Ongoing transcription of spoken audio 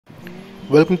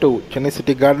Welcome to Chennai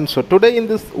City Garden. So today in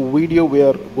this video we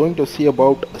are going to see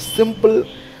about a simple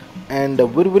and a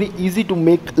very easy to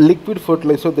make liquid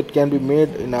fertilizer that can be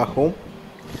made in our home.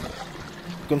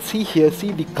 You can see here,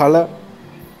 see the color,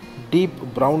 deep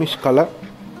brownish color.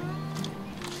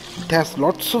 It has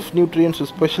lots of nutrients,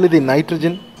 especially the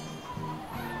nitrogen,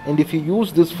 and if you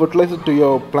use this fertilizer to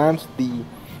your plants, the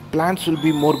plants will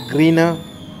be more greener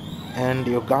and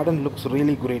your garden looks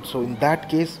really great. So in that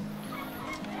case,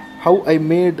 how I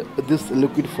made this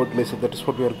liquid fertilizer, that is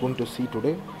what we are going to see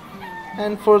today.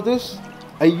 And for this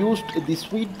I used the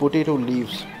sweet potato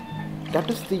leaves. That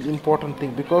is the important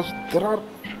thing, because there are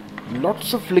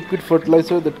lots of liquid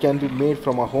fertilizer that can be made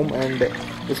from a home, and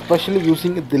especially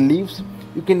using the leaves.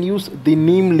 You can use the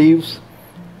neem leaves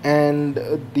and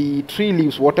the tree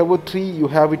leaves, whatever tree you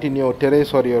have it in your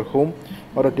terrace or your home,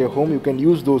 or at your home, you can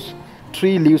use those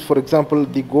tree leaves. For example,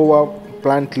 the guava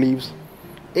plant leaves,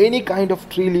 any kind of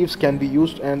tree leaves can be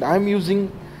used, and I'm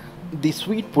using the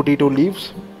sweet potato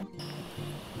leaves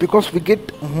because we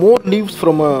get more leaves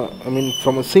from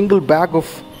a single bag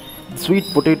of sweet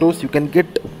potatoes. You can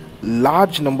get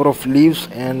large number of leaves,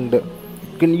 and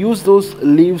you can use those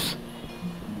leaves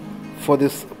for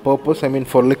this purpose,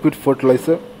 for liquid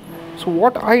fertilizer. So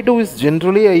what I do is,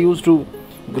 generally I used to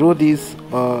grow these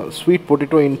sweet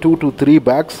potato in 2 to 3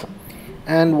 bags,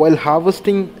 and while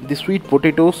harvesting the sweet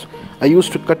potatoes I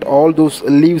used to cut all those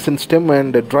leaves and stem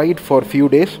and dry it for a few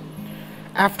days.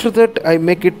 After that I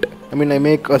make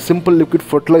a simple liquid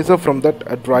fertilizer from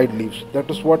that dried leaves. That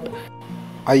is what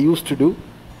I used to do.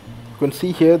 You can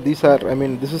see here, these are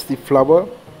this is the flower.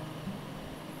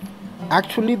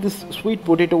 Actually this sweet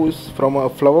potato is from a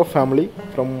flower family,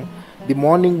 from the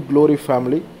morning glory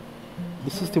family.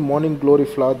 This is the morning glory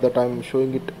flower that I am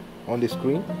showing it on the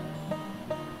screen.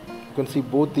 You can see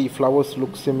both the flowers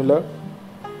look similar.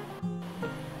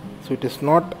 So it is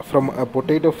not from a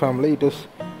potato family, it is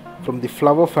from the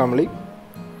flower family.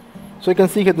 So you can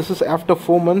see here, this is after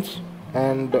 4 months,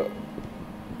 and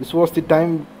this was the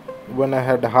time when I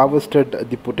had harvested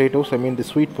the potatoes, the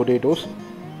sweet potatoes.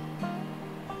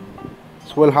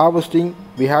 So while harvesting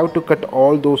we have to cut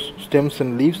all those stems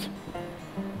and leaves.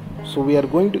 So we are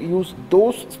going to use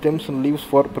those stems and leaves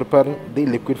for preparing the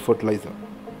liquid fertilizer.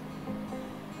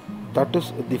 That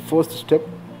is the first step.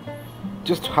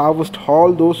 Just harvest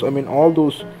all those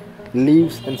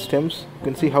leaves and stems. You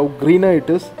can see how greener it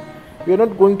is. We are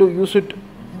not going to use it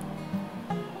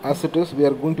as it is. We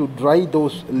are going to dry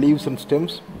those leaves and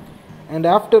stems, and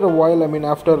after a while,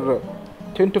 after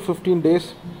 10 to 15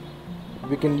 days,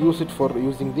 we can use it for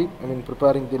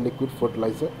preparing the liquid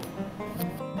fertilizer.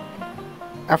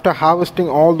 After harvesting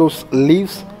all those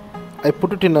leaves, I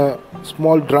put it in a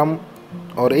small drum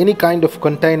or any kind of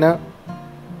container.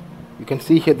 You can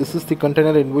see here, this is the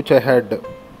container in which I had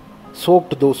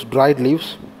soaked those dried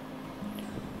leaves.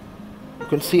 You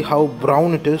can see how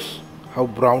brown it is, how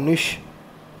brownish.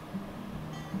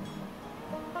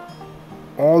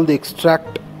 All the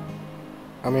extract,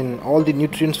 all the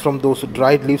nutrients from those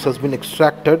dried leaves has been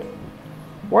extracted.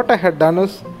 What I had done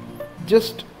is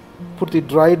just put the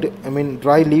dry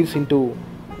leaves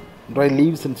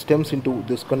and stems into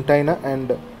this container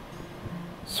and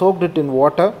soaked it in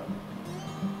water,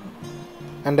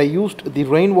 and I used the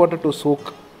rainwater to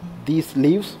soak these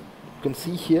leaves. You can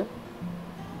see here,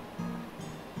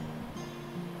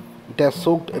 it has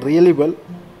soaked really well.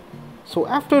 So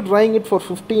after drying it for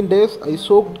 15 days, I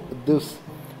soaked this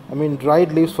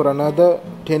dried leaves for another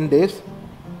 10 days.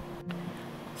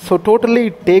 So totally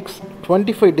it takes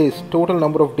 25 days. Total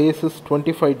number of days is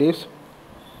 25 days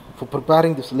for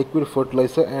preparing this liquid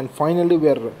fertilizer, and finally we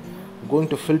are going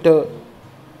to filter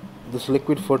this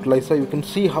liquid fertilizer. You can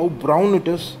see how brown it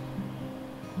is.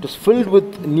 It is filled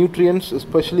with nutrients,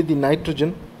 especially the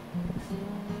nitrogen.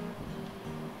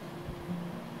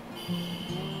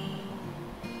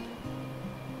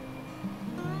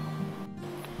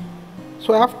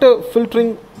 So after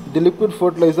filtering the liquid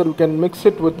fertilizer, you can mix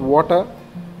it with water.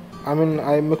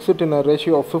 I mix it in a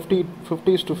ratio of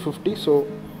 50s to 50. So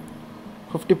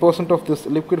 50% of this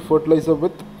liquid fertilizer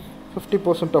with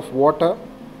 50% of water,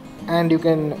 and you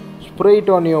can spray it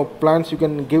on your plants. You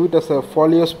can give it as a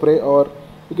foliar spray, or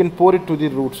you can pour it to the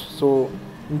roots. So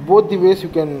in both the ways you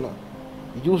can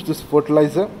use this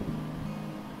fertilizer.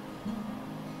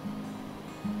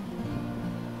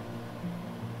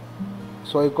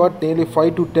 So I got nearly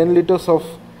 5 to 10 liters of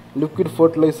liquid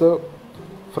fertilizer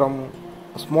from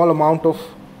a small amount of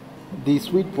the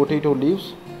sweet potato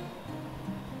leaves.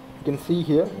 You can see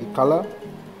here the color.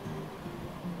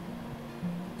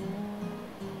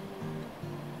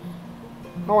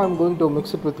 Now I'm going to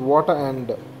mix it with water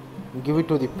and give it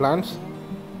to the plants.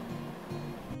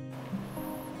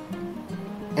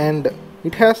 and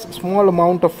it has small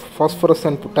amount of phosphorus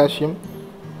and potassium,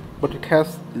 but it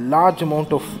has large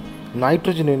amount of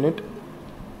nitrogen in it.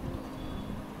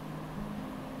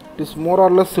 It is more or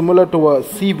less similar to a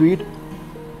seaweed,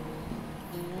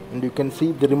 and you can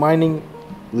see the remaining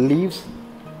leaves.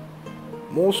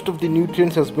 Most of the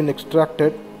nutrients has been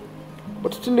extracted,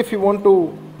 but still if you want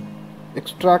to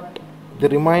extract the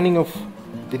remaining of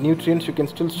the nutrients, you can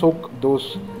still soak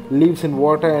those leaves in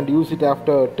water and use it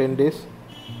after 10 days.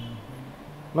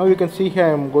 Now you can see here I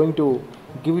am going to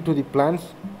give it to the plants.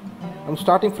 I am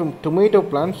starting from tomato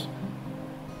plants.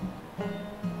 You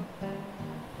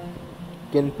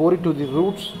can pour it to the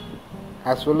roots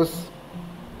as well as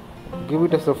give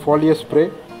it as a foliar spray.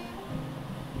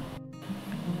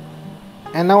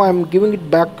 And now I am giving it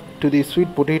back to the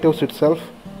sweet potatoes itself.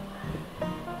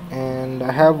 And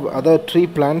I have other tree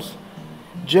plants.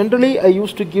 Generally I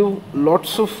used to give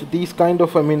lots of these kind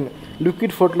of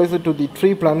liquid fertilizer to the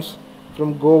tree plants,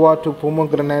 from guava to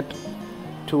pomegranate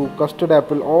to custard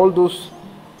apple.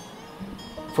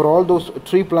 For all those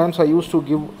tree plants I used to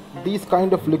give these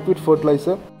kind of liquid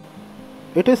fertilizer.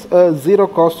 It is a zero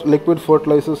cost liquid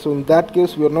fertilizer, so in that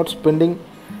case we are not spending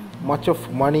much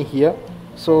of money here.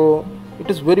 So it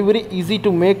is very easy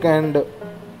to make and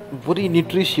very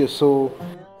nutritious. So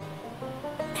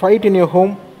try it in your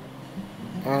home,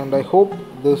 and I hope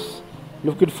this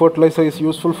liquid fertilizer is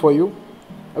useful for you.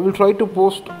 I will try to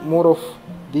post more of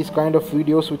these kind of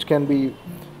videos which can be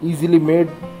easily made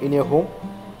in your home.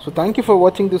 So thank you for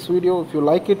watching this video. If you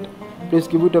like it, please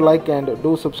give it a like and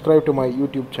do subscribe to my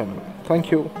YouTube channel.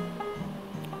 Thank you.